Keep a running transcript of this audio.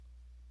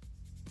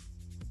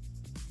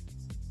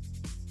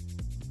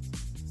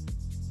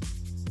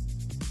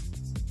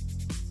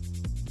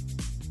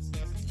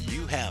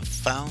have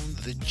found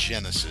the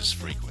Genesis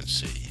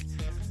frequency.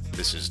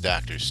 This is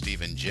Dr.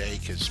 Stephen J.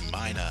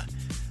 Kosmyna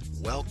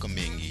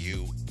welcoming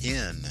you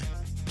in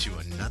to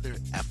another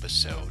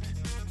episode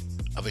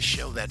of a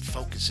show that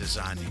focuses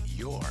on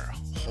your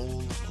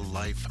whole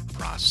life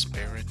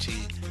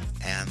prosperity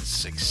and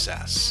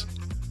success.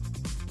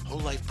 Whole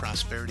life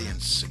prosperity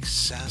and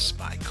success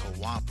by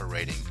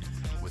cooperating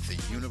with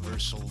the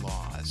universal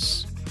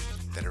laws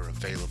that are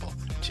available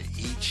to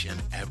each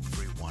and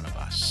every one of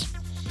us.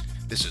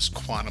 This is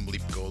Quantum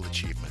Leap Goal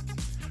Achievement,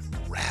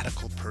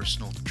 radical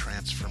personal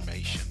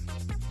transformation,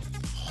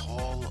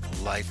 whole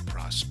life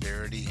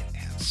prosperity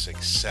and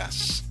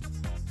success.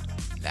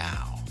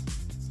 Now,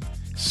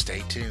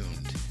 stay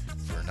tuned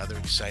for another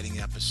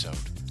exciting episode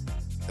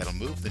that'll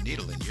move the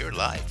needle in your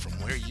life from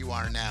where you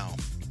are now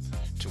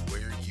to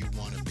where you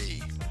want to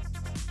be.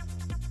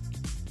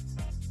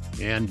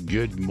 And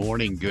good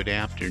morning, good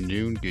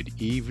afternoon, good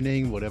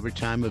evening, whatever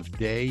time of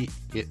day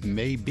it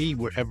may be,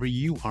 wherever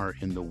you are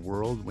in the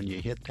world when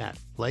you hit that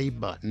play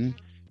button.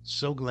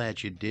 So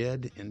glad you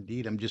did.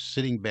 Indeed, I'm just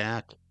sitting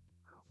back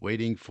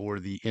waiting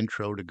for the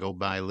intro to go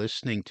by,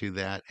 listening to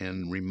that,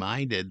 and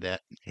reminded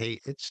that, hey,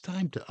 it's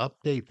time to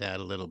update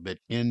that a little bit.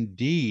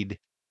 Indeed,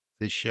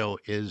 the show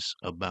is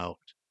about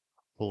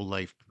whole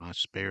life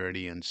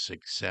prosperity and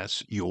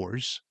success,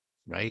 yours,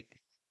 right?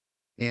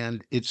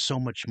 And it's so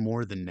much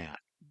more than that.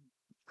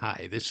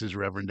 Hi, this is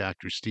Reverend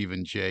Dr.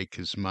 Stephen J.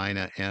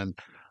 Kosmyna, and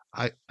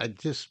I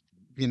just,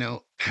 you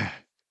know,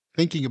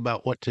 thinking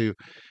about what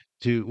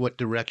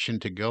direction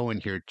to go in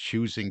here,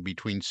 choosing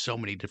between so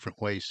many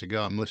different ways to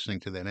go. I'm listening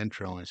to that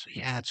intro and I say,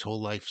 yeah, it's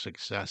whole life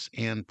success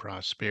and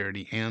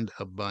prosperity and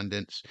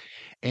abundance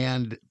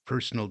and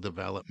personal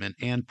development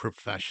and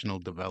professional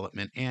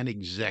development and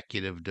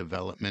executive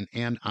development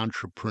and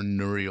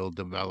entrepreneurial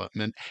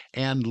development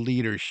and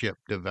leadership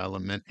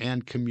development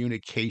and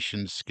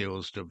communication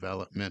skills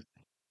development.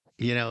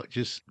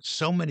 Just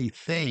so many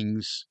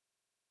things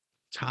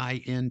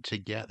tie in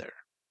together,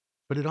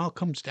 but it all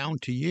comes down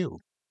to you.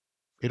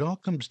 It all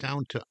comes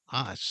down to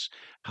us,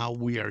 how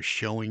we are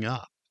showing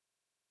up.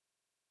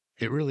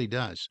 It really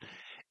does.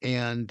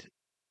 And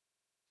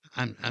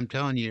I'm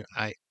telling you,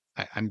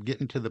 I'm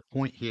getting to the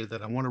point here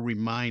that I want to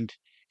remind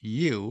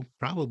you,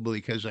 probably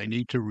because I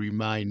need to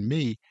remind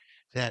me,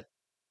 that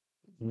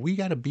we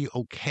got to be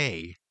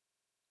okay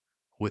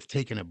with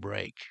taking a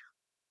break,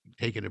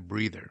 taking a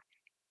breather,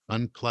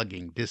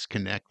 unplugging,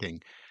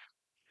 disconnecting.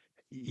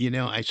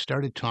 I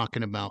started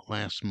talking about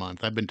last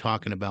month. I've been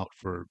talking about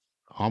for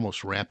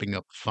almost wrapping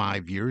up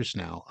 5 years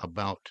now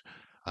about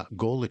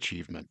goal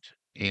achievement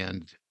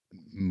and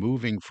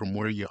moving from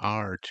where you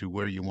are to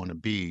where you want to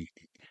be,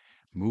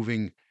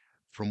 moving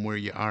from where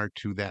you are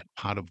to that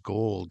pot of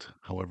gold,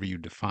 however you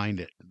defined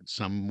it,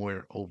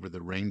 somewhere over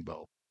the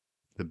rainbow,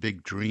 the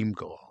big dream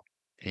goal.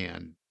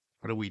 And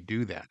how do we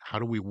do that? How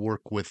do we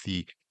work with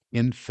the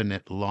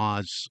infinite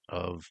laws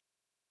of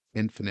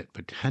infinite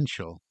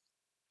potential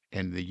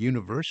and the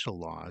universal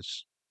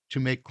laws to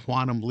make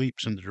quantum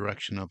leaps in the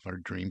direction of our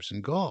dreams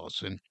and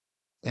goals?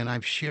 And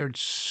I've shared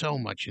so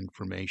much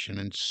information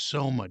and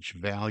so much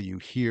value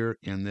here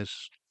in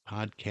this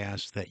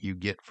podcast that you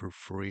get for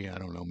free. I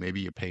don't know,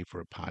 maybe you pay for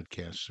a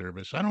podcast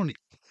service. I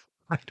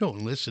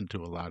don't listen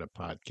to a lot of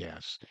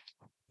podcasts.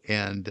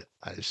 And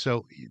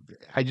so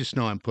I just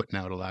know I'm putting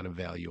out a lot of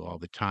value all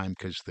the time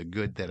because the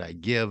good that I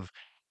give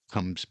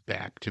comes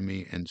back to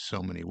me in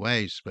so many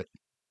ways. But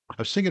I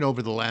was thinking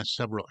over the last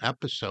several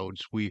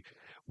episodes,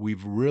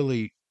 we've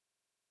really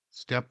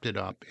stepped it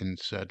up and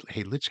said,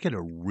 hey, let's get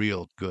a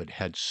real good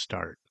head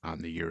start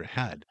on the year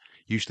ahead.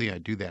 Usually I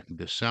do that in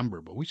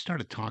December, but we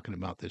started talking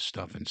about this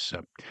stuff in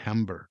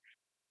September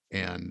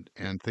and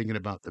thinking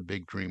about the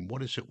big dream.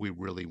 What is it we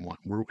really want?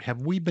 Have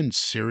we been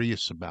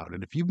serious about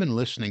it? If you've been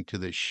listening to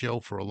this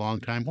show for a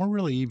long time, or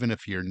really even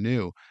if you're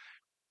new,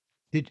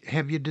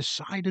 have you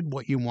decided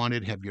what you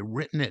wanted? Have you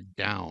written it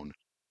down?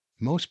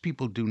 Most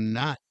people do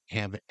not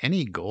have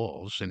any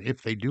goals, and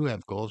if they do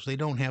have goals, they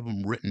don't have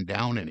them written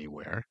down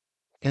anywhere.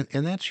 And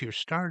that's your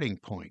starting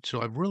point.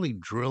 So I've really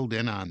drilled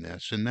in on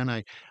this, and then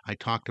I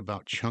talked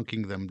about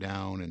chunking them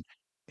down,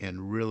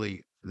 and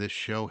really this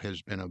show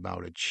has been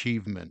about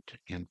achievement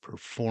and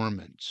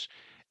performance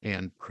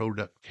and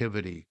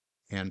productivity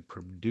and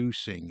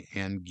producing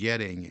and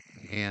getting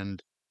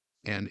and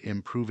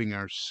improving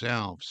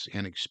ourselves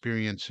and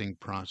experiencing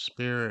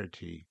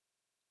prosperity.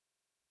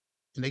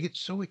 And I get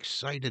so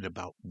excited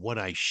about what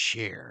I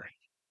share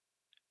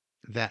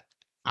that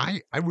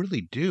I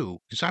really do,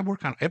 because I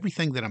work on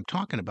everything that I'm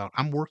talking about.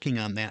 I'm working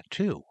on that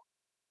too.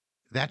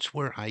 That's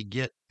where I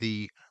get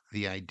the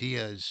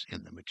ideas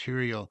and the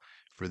material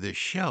for this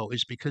show,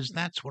 is because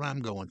that's what I'm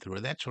going through, or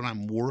that's what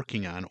I'm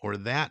working on, or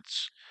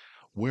that's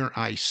where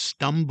I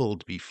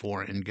stumbled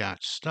before and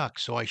got stuck.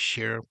 So I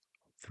share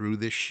through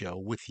this show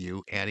with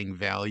you, adding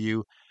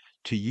value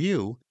to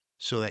you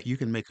so that you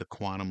can make a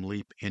quantum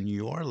leap in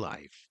your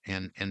life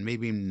and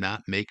maybe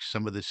not make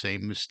some of the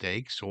same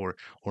mistakes, or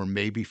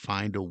maybe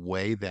find a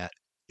way that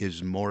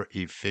is more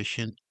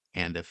efficient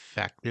and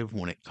effective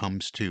when it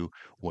comes to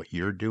what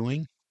you're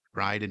doing.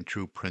 tried and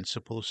true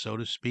principles, so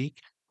to speak,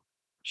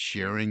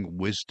 sharing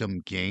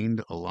wisdom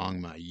gained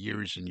along my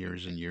years and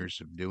years and years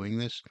of doing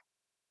this.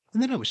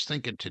 And then I was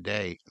thinking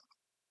today,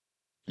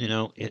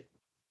 it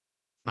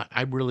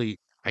I really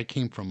I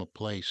came from a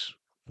place,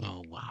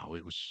 oh wow,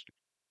 it was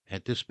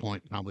at this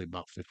point probably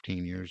about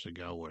 15 years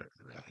ago where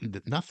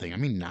nothing, I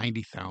mean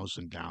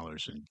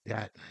 $90,000 in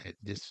debt. I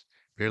just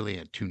barely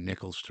had two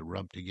nickels to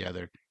rub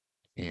together.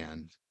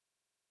 And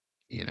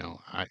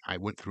I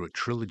went through a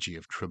trilogy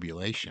of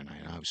tribulation.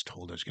 I was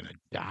told I was going to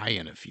die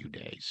in a few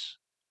days.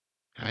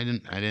 I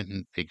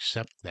didn't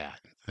accept that.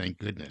 Thank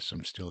goodness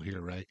I'm still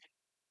here, right?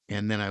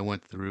 And then I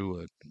went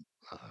through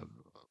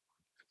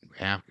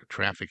a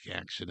traffic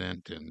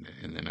accident,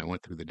 and then I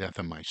went through the death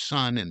of my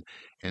son,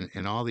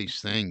 and all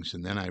these things,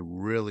 and then I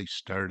really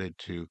started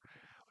to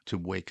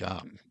wake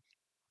up,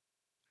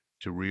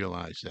 to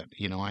realize that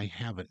I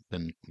haven't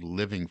been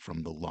living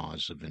from the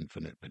laws of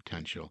infinite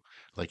potential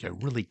like I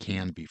really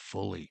can be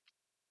fully.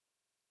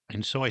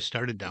 And so I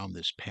started down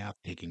this path,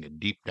 taking a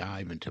deep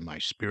dive into my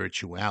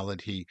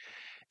spirituality,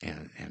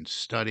 and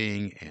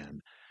studying and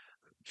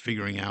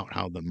figuring out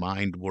how the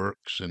mind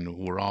works, and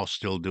we're all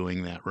still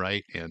doing that,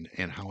 right? And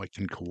how I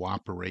can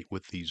cooperate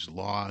with these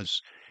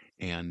laws,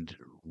 and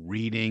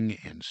reading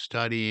and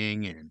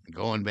studying and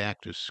going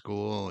back to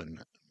school, and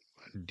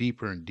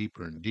deeper and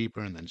deeper and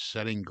deeper, and then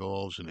setting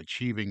goals and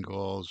achieving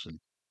goals, and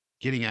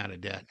getting out of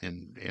debt,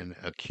 and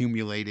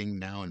accumulating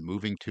now, and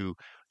moving to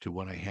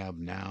what I have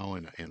now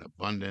in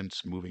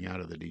abundance, moving out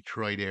of the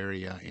Detroit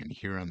area and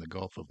here on the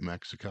Gulf of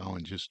Mexico.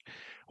 And just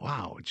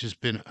wow, it's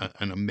just been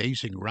an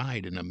amazing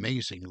ride, an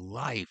amazing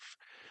life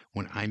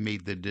when I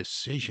made the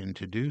decision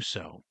to do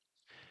so.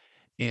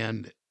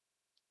 And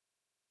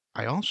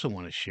I also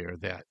want to share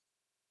that,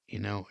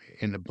 in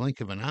the blink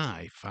of an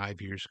eye,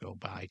 5 years go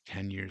by,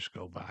 10 years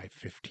go by,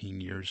 15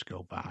 years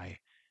go by,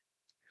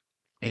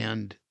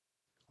 and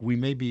we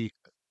may be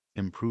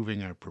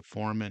improving our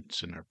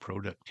performance and our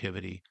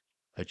productivity,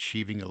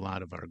 achieving a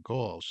lot of our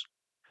goals,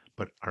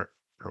 but are,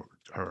 are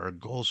our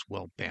goals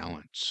well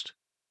balanced?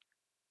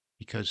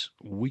 Because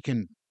we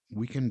can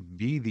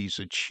be these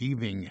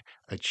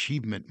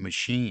achievement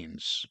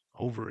machines,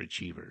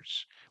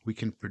 overachievers. We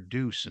can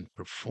produce and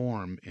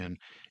perform and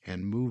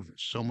move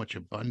so much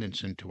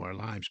abundance into our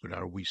lives, but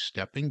are we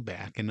stepping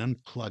back and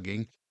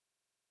unplugging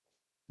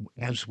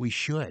as we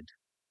should?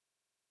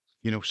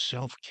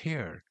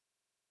 Self-care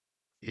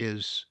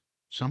is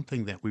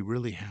something that we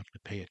really have to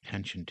pay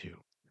attention to.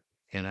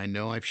 And I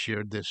know I've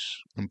shared this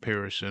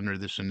comparison or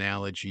this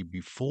analogy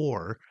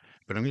before,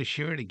 but I'm going to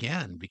share it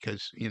again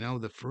because,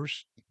 the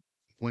first,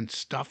 when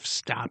stuff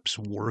stops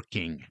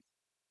working,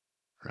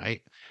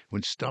 right?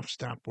 When stuff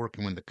stops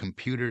working, when the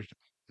computer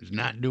is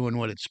not doing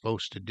what it's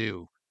supposed to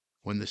do,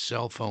 when the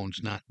cell phone's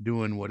not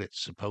doing what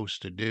it's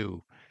supposed to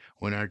do,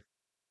 when our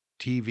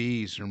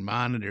TVs or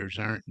monitors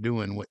aren't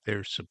doing what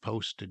they're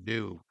supposed to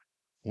do,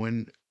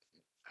 when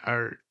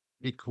our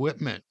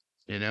equipment,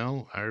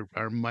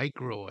 our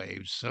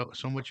microwaves,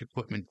 so much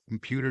equipment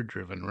computer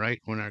driven, right?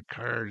 When our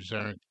cars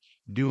aren't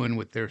doing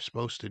what they're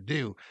supposed to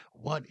do,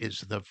 what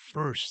is the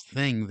first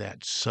thing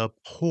that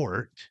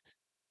support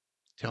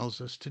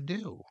tells us to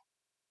do?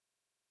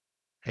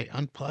 Hey,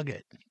 unplug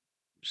it.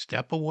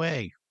 Step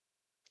away.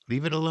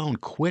 Leave it alone.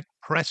 Quit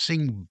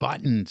pressing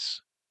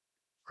buttons,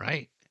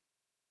 right?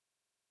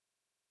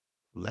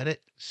 Let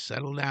it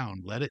settle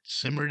down. Let it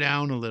simmer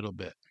down a little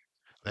bit.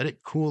 Let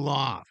it cool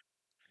off.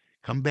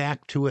 Come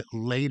back to it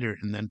later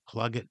and then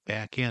plug it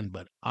back in,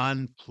 but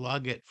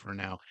unplug it for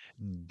now.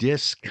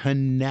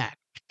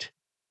 Disconnect,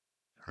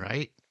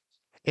 right?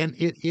 And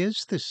it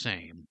is the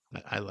same.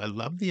 I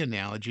love the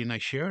analogy and I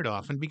share it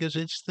often because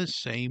it's the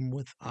same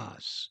with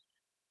us.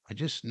 I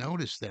just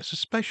noticed this,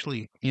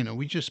 especially,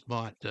 we just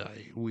bought,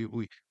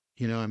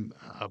 I'm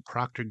a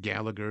Procter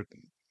Gallagher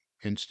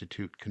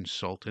Institute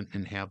consultant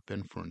and have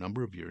been for a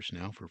number of years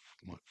now, for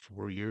what,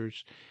 4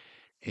 years.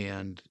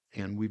 And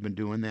we've been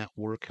doing that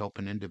work,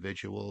 helping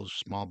individuals,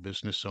 small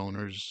business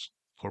owners,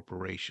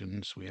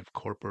 corporations. We have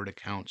corporate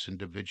accounts,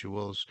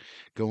 individuals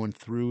going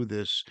through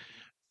this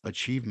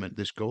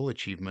goal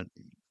achievement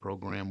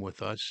program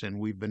with us. And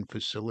we've been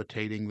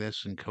facilitating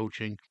this and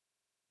coaching,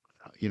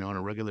 on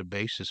a regular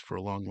basis for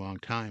a long, long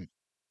time.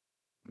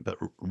 But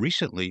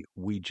recently,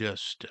 we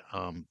just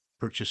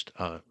purchased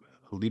a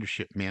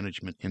Leadership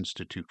Management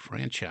Institute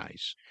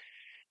franchise.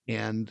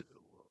 And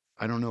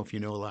I don't know if you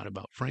know a lot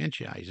about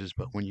franchises,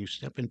 but when you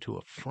step into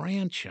a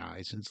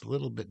franchise, it's a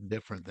little bit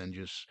different than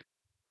just,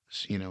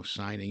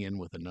 signing in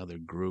with another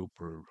group,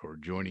 or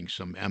joining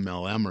some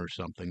MLM or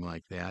something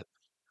like that.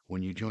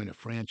 When you join a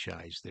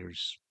franchise,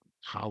 there's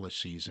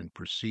policies and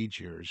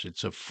procedures.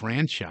 It's a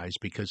franchise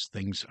because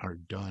things are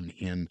done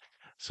in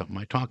something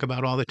I talk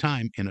about all the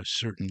time, in a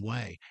certain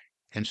way.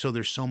 And so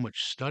there's so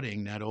much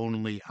studying, not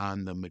only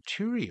on the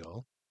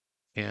material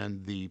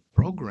and the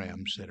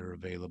programs that are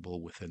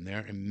available within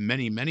there, and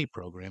many, many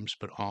programs,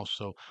 but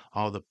also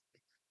all the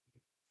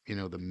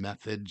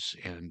methods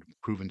and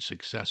proven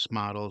success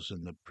models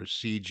and the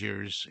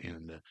procedures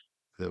and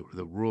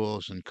the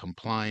rules and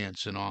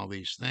compliance and all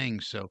these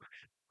things. So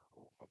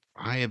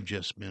I have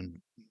just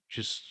been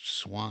just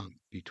swamped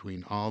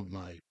between all of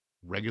my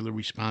regular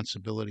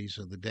responsibilities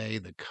of the day,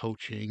 the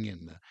coaching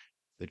and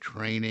the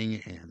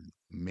training and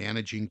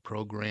managing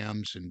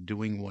programs and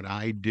doing what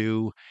I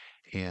do,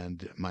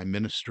 and my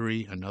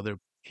ministry, another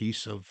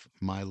piece of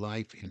my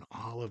life in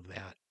all of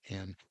that.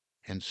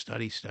 And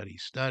study, study,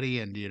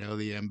 study. And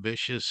the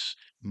ambitious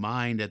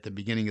mind at the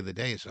beginning of the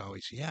day is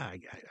always, yeah,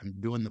 I'm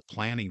doing the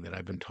planning that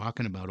I've been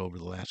talking about over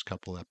the last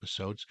couple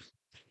episodes,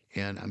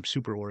 and I'm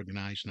super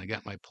organized and I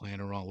got my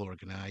planner all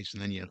organized.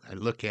 And then I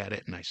look at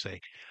it and I say,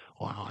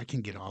 wow, I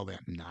can get all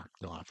that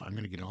knocked off. I'm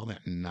going to get all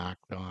that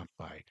knocked off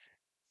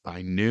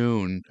by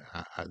noon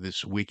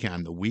this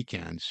weekend, the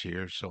weekends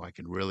here, so I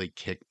can really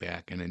kick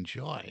back and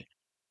enjoy.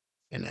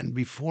 And then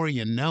before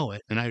you know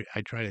it, and I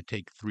try to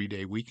take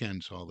 3-day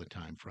weekends all the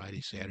time,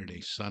 Friday, Saturday,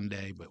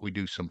 Sunday, but we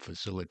do some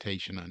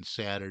facilitation on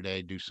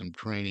Saturday, do some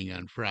training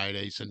on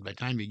Fridays. And by the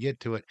time you get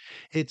to it,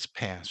 it's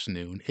past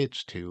noon,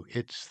 it's 2,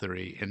 it's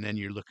 3, and then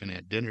you're looking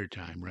at dinner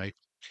time, right?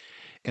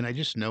 And I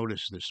just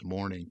noticed this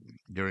morning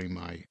during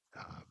my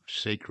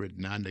sacred,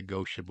 non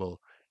negotiable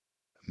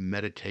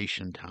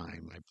meditation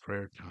time, my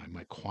prayer time,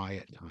 my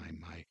quiet time,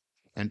 my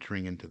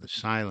entering into the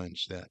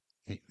silence that,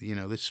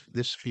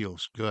 this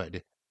feels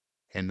good.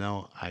 And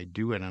though I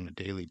do it on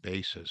a daily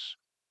basis,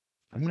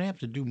 I'm going to have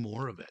to do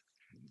more of it.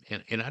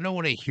 And I don't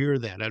want to hear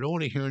that. I don't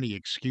want to hear any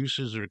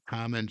excuses or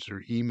comments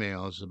or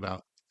emails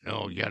about,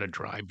 oh, you got to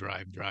drive,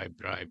 drive, drive,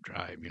 drive,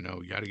 drive. You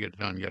got to get it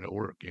done, you got to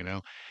work.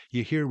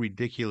 You hear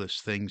ridiculous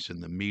things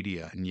in the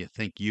media and you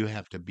think you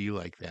have to be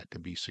like that to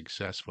be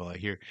successful. I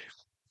hear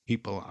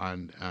people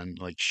on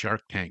like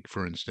Shark Tank,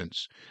 for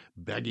instance,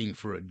 begging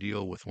for a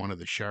deal with one of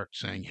the sharks,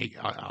 saying, "Hey,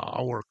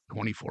 I'll work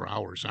 24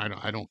 hours.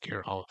 I don't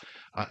care.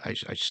 I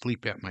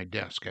sleep at my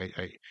desk.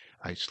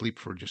 I sleep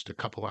for just a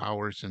couple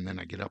hours, and then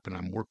I get up and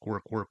I'm work,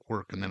 work, work,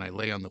 work, and then I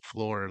lay on the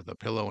floor or the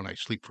pillow and I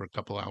sleep for a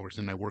couple hours,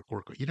 and I work,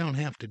 work. You don't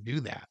have to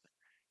do that.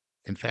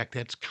 In fact,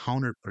 that's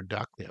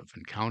counterproductive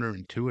and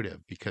counterintuitive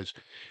because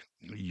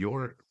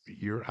your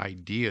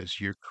ideas,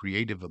 your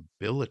creative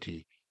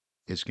ability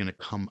is going to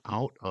come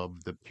out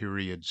of the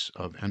periods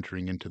of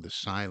entering into the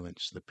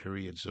silence, the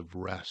periods of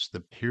rest,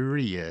 the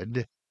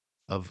period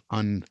of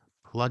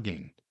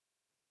unplugging.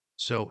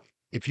 So,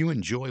 if you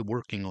enjoy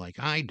working like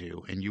I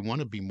do and you want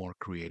to be more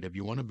creative,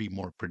 you want to be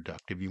more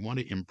productive, you want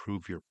to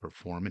improve your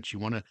performance, you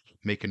want to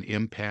make an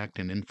impact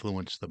and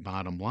influence the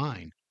bottom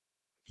line,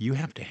 you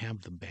have to have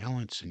the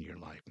balance in your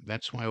life.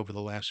 That's why over the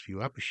last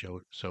few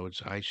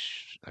episodes, I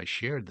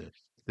shared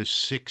the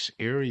 6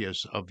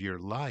 areas of your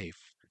life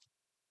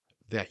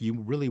that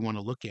you really want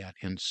to look at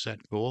and set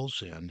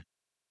goals in,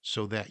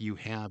 so that you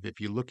have, if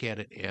you look at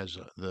it as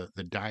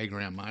the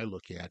diagram I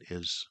look at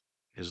is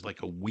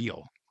like a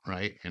wheel,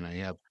 right? And I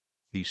have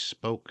these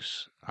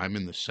spokes. I'm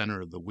in the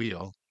center of the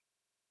wheel,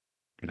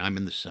 and I'm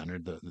in the center,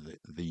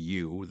 the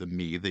you, the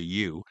me, the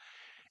you.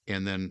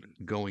 And then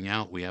going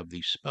out, we have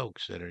these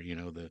spokes that are,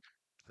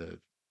 the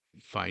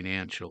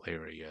financial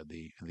area,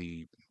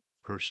 the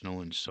personal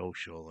and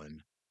social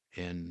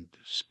and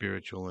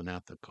spiritual and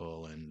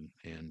ethical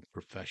and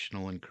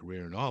professional and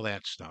career and all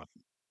that stuff.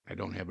 I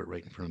don't have it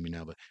right in front of me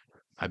now, but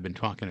I've been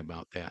talking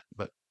about that.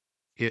 But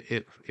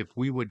if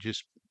we would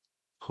just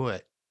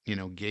put,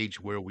 gauge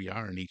where we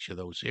are in each of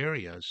those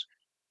areas,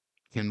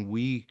 can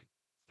we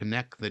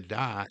connect the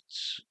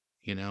dots,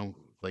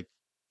 like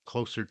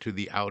closer to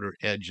the outer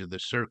edge of the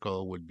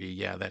circle would be,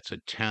 yeah, that's a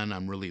 10.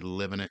 I'm really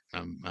living it.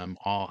 I'm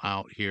all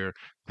out here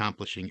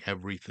accomplishing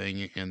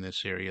everything in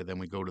this area. Then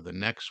we go to the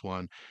next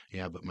one.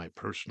 Yeah, but my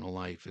personal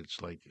life,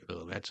 it's like,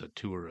 oh, that's a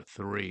 2 or a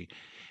 3.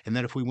 And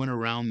then if we went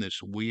around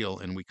this wheel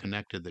and we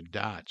connected the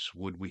dots,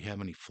 would we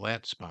have any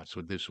flat spots?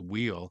 Would this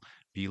wheel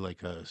be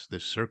like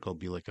this circle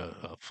be like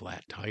a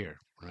flat tire,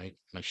 right?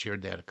 I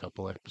shared that a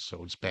couple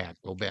episodes back.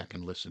 Go back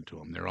and listen to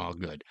them. They're all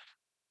good.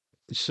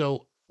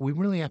 So we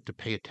really have to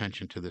pay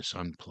attention to this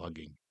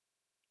unplugging,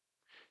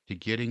 to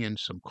getting in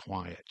some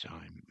quiet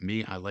time.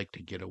 Me, I like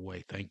to get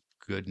away. Thank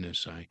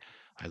goodness I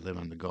live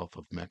on the Gulf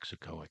of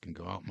Mexico. I can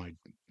go out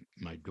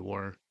my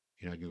door.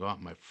 I can go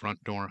out my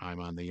front door. I'm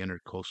on the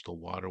intercoastal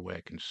waterway.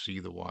 I can see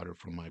the water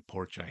from my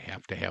porch. I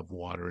have to have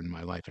water in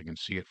my life. I can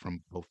see it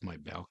from both my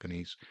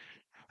balconies.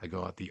 I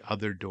go out the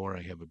other door.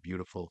 I have a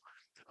beautiful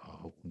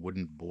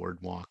wooden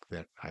boardwalk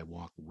that I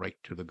walk right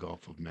to the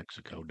Gulf of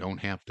Mexico. Don't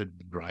have to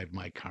drive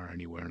my car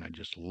anywhere, and I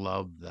just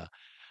love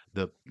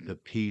the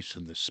peace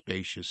and the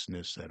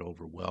spaciousness that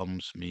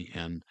overwhelms me,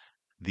 and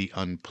the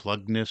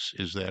unpluggedness,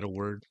 is that a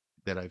word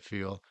that I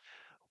feel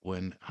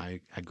when I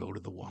go to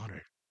the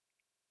water.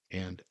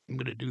 And I'm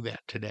going to do that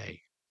today.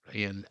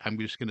 And I'm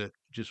just going to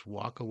just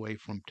walk away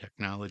from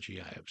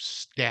technology. I have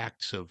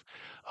stacks of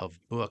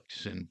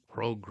books and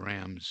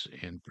programs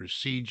and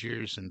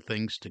procedures and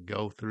things to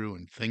go through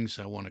and things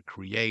I want to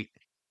create.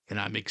 And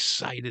I'm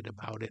excited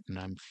about it and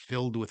I'm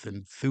filled with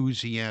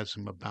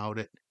enthusiasm about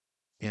it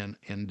and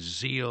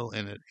zeal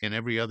and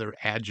every other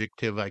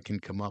adjective I can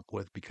come up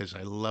with, because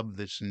I love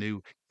this new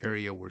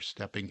area we're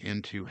stepping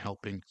into,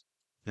 helping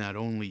not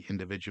only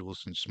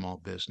individuals and small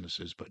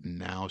businesses, but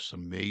now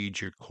some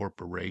major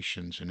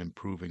corporations in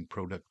improving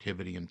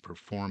productivity and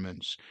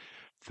performance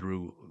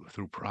through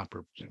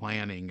proper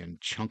planning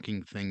and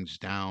chunking things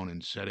down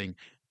and setting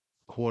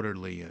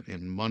quarterly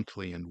and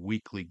monthly and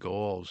weekly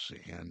goals.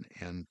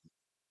 And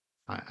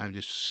I'm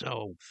just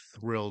so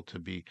thrilled to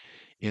be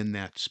in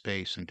that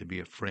space and to be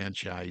a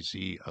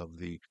franchisee of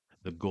the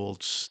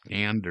gold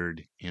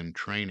standard in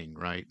training,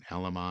 right?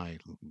 LMI,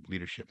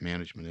 Leadership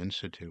Management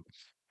Institute.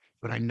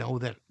 But I know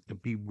that to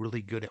be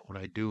really good at what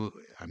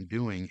I'm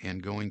doing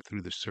and going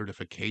through the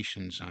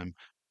certifications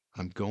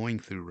I'm going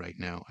through right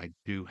now, I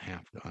do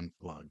have to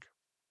unplug.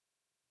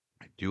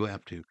 I do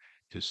have to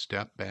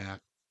step back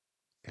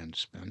and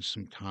spend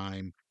some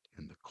time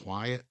in the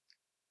quiet,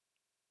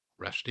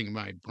 resting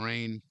my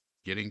brain,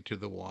 getting to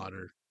the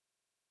water,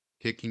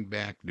 kicking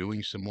back,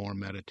 doing some more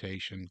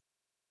meditation,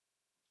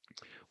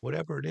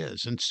 whatever it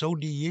is. And so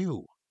do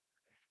you.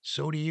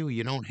 So do you.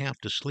 You don't have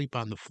to sleep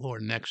on the floor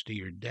next to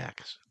your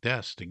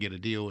desk to get a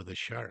deal with a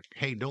shark.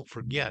 Hey, don't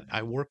forget,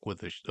 I work with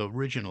the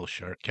original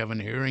shark, Kevin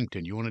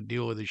Harrington. You want to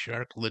deal with a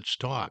shark? Let's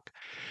talk.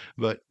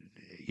 But,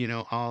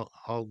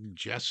 all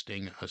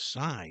jesting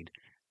aside,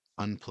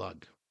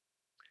 unplug,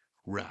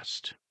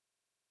 rest,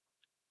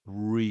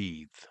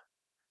 breathe.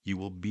 You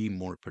will be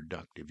more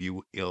productive.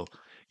 You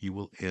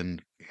will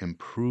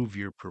improve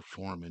your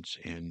performance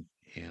and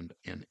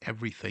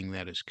everything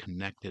that is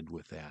connected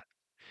with that.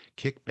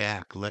 Kick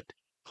back,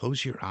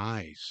 close your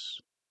eyes.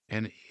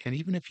 And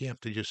even if you have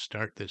to just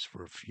start this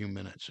for a few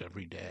minutes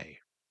every day,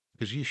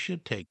 because you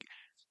should take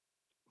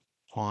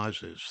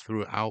pauses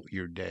throughout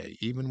your day,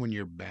 even when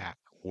you're back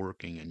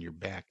working and you're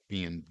back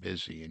being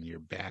busy and you're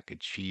back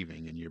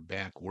achieving and you're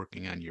back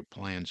working on your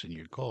plans and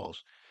your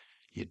goals,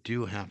 you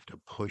do have to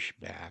push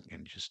back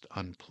and just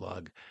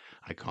unplug.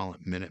 I call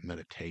it minute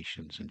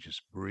meditations and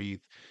just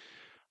breathe.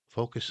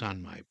 Focus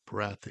on my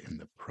breath in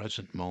the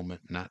present moment,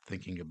 not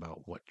thinking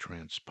about what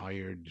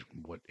transpired,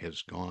 what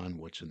has gone,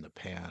 what's in the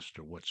past,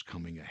 or what's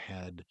coming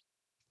ahead.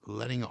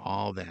 Letting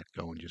all that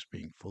go and just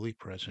being fully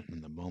present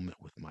in the moment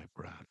with my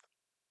breath.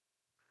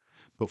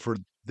 But for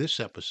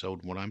this episode,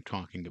 what I'm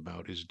talking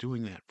about is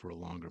doing that for a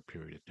longer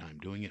period of time,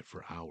 doing it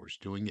for hours,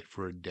 doing it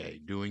for a day,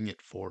 doing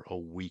it for a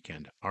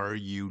weekend. Are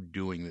you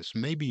doing this?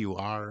 Maybe you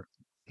are,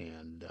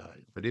 and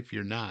but if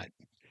you're not,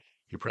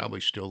 you're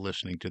probably still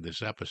listening to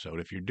this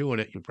episode. If you're doing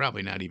it, you're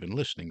probably not even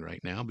listening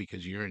right now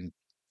because you're in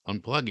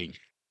unplugging.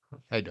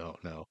 I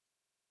don't know,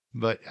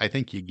 but I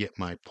think you get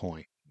my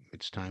point.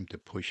 It's time to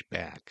push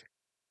back,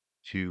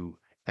 to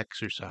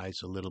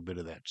exercise a little bit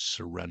of that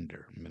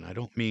surrender. I mean, I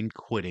don't mean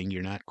quitting.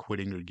 You're not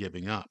quitting or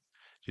giving up.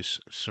 Just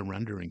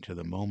surrendering to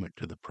the moment,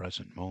 to the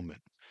present moment,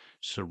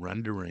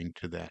 surrendering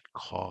to that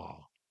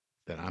call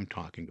that I'm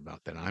talking about,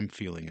 that I'm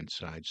feeling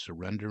inside,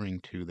 surrendering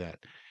to that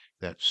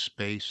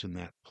space and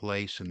that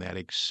place and that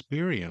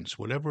experience,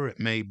 whatever it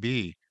may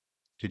be,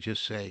 to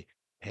just say,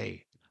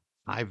 hey,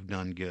 I've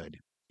done good.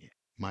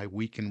 My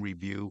week in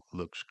review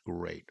looks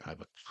great.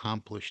 I've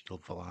accomplished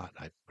a lot.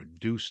 I've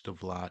produced a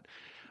lot.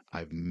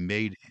 I've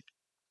made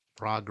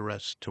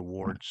progress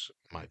towards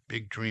my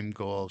big dream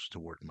goals,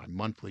 toward my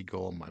monthly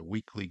goal, my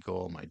weekly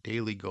goal, my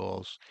daily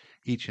goals,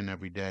 each and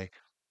every day.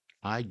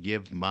 I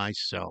give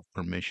myself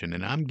permission,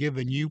 and I'm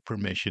giving you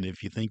permission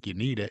if you think you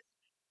need it,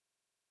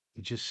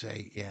 to just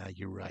say, yeah,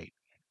 you're right.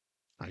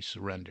 I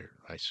surrender.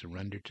 I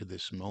surrender to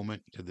this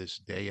moment, to this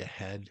day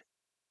ahead,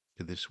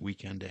 to this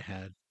weekend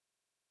ahead.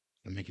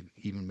 And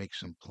even make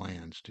some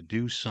plans to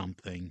do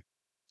something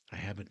I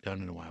haven't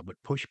done in a while.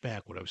 But push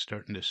back what I was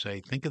starting to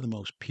say. Think of the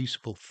most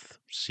peaceful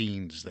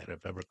scenes that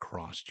have ever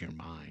crossed your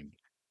mind.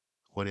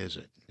 What is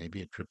it?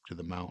 Maybe a trip to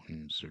the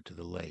mountains or to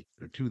the lake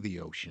or to the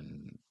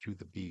ocean, to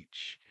the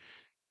beach,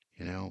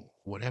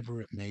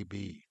 whatever it may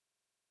be.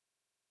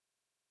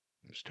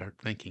 Start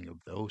thinking of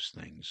those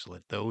things.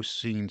 Let those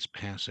scenes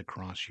pass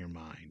across your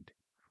mind.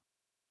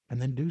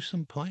 And then do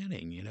some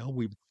planning.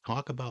 We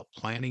talk about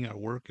planning our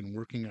work and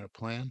working our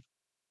plan.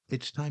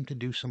 It's time to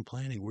do some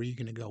planning. Where are you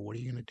going to go? What are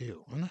you going to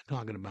do? I'm not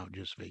talking about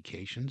just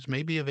vacations.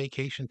 Maybe a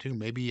vacation too.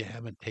 Maybe you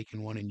haven't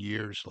taken one in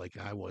years like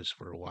I was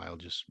for a while,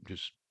 just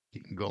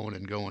keep going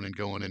and going and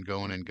going and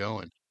going and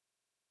going.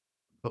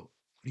 But what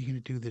are you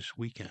going to do this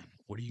weekend?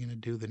 What are you going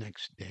to do the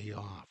next day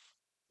off?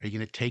 Are you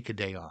going to take a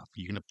day off? Are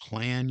you going to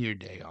plan your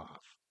day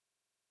off?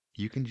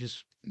 You can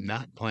just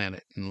not plan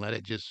it and let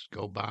it just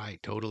go by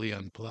totally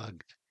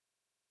unplugged.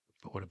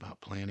 But what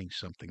about planning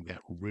something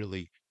that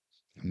really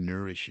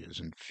nourishes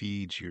and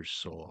feeds your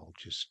soul?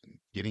 Just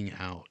getting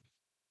out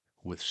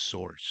with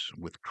source,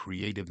 with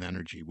creative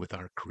energy, with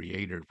our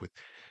creator,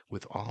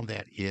 with all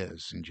that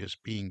is, and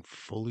just being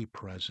fully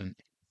present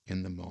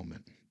in the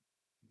moment.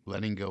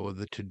 Letting go of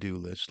the to-do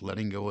list,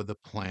 letting go of the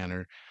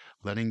planner,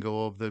 letting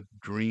go of the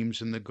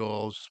dreams and the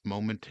goals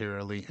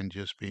momentarily, and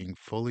just being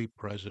fully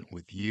present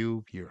with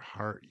you, your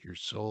heart, your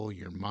soul,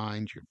 your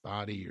mind, your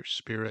body, your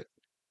spirit,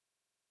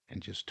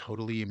 and just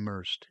totally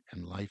immersed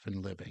in life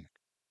and living.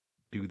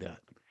 Do that.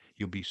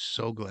 You'll be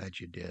so glad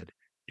you did.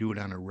 Do it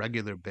on a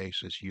regular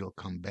basis. You'll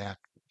come back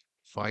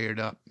fired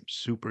up,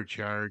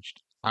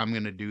 supercharged. I'm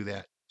going to do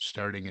that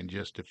starting in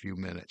just a few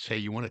minutes. Hey,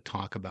 you want to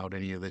talk about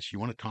any of this? You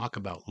want to talk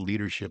about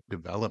leadership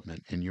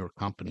development in your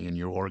company, in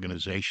your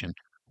organization?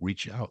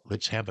 Reach out.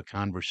 Let's have a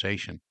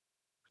conversation.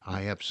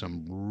 I have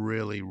some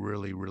really,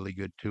 really, really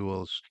good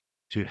tools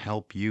to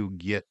help you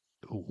get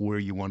where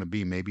you want to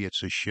be. Maybe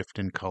it's a shift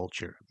in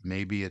culture.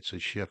 Maybe it's a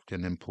shift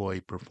in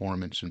employee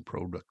performance and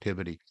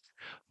productivity.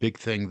 Big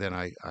thing that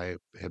I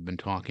have been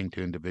talking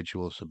to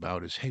individuals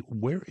about is, hey,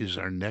 where is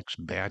our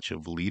next batch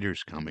of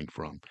leaders coming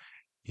from?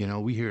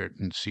 We hear it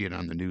and see it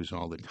on the news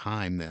all the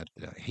time that,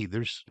 hey,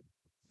 there's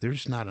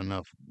not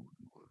enough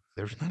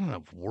there's not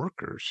enough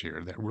workers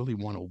here that really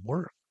want to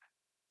work.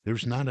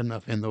 There's not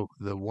enough, and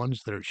the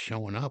ones that are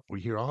showing up,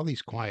 we hear all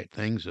these quiet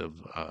things of,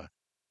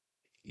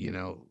 you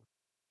know,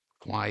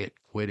 quiet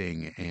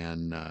quitting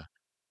and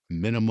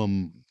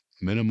minimum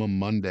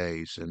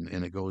Mondays,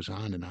 and it goes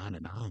on and on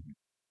and on.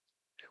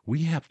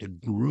 We have to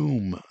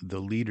groom the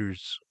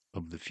leaders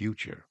of the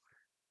future.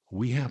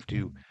 We have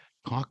to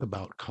talk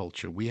about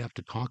culture. We have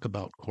to talk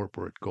about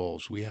corporate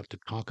goals. We have to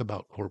talk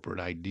about corporate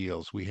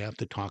ideals. We have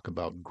to talk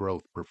about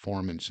growth,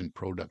 performance, and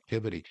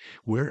productivity.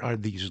 Where are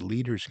these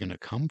leaders going to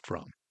come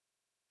from?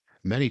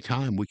 Many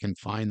time we can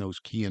find those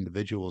key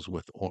individuals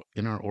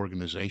in our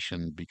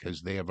organization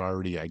because they have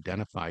already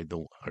identified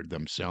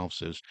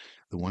themselves as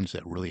the ones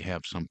that really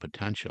have some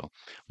potential.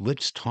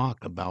 Let's talk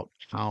about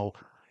how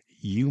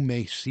you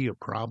may see a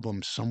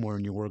problem somewhere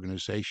in your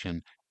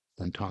organization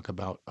and talk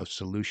about a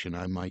solution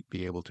I might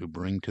be able to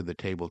bring to the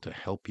table to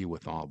help you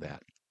with all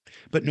that.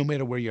 But no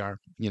matter where you are,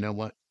 you know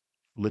what?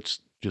 Let's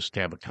just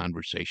have a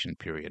conversation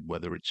period,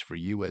 whether it's for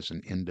you as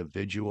an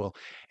individual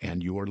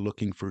and you're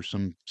looking for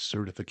some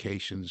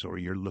certifications or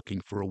you're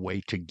looking for a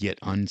way to get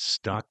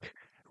unstuck,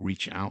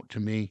 reach out to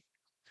me.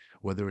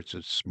 Whether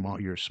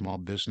you're a small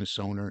business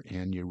owner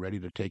and you're ready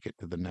to take it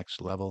to the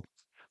next level,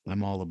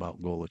 I'm all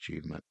about goal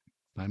achievement.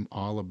 I'm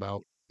all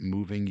about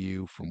moving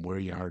you from where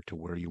you are to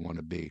where you want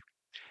to be.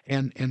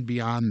 And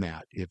beyond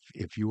that,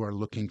 if you are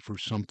looking for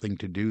something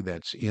to do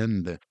that's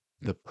in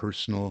the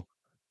personal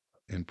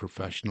and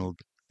professional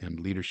and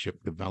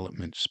leadership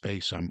development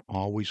space, I'm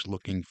always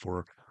looking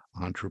for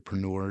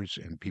entrepreneurs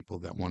and people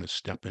that want to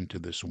step into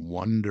this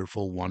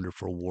wonderful,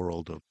 wonderful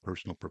world of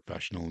personal,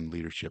 professional, and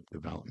leadership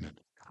development.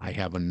 I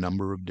have a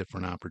number of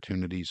different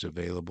opportunities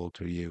available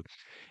to you,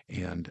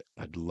 and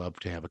I'd love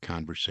to have a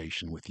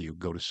conversation with you.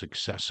 Go to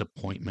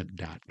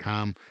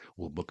successappointment.com.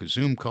 We'll book a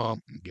Zoom call,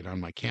 get on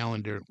my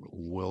calendar,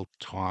 we'll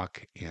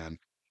talk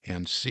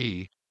and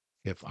see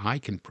if I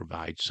can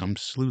provide some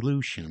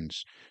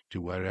solutions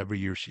to whatever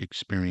you're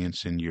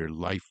experiencing in your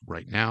life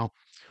right now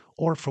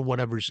or for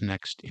whatever's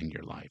next in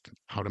your life,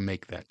 how to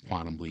make that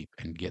quantum leap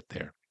and get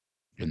there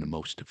in the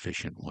most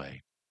efficient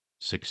way.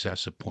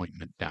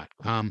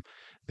 Successappointment.com.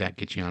 That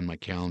gets you on my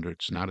calendar.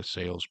 It's not a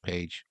sales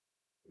page.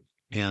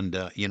 And,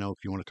 if you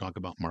want to talk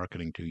about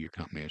marketing to your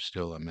company,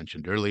 I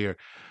mentioned earlier,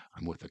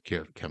 I'm with the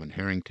Kevin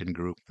Harrington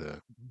group.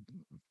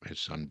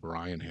 His son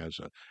Brian has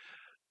a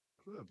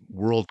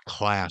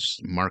world-class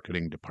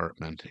marketing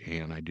department,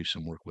 and I do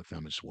some work with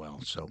them as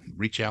well. So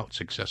reach out,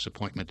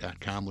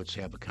 successappointment.com. Let's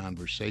have a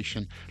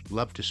conversation.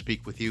 Love to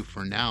speak with you.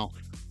 For now,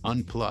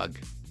 unplug,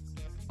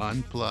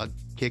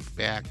 kick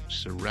back,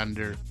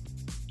 surrender,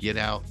 get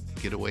out,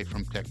 get away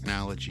from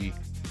technology,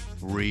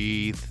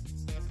 breathe,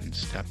 and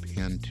step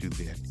into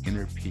that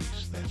inner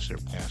peace that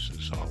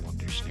surpasses all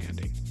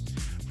understanding.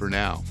 For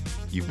now,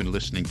 you've been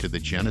listening to the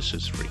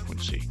Genesis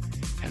Frequency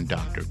and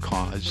Dr.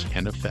 Cause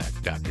and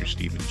Effect, Dr.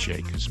 Stephen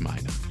J.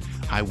 Kosmyna.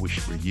 I wish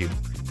for you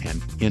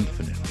an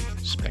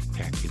infinitely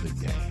spectacular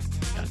day.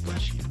 God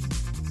bless you.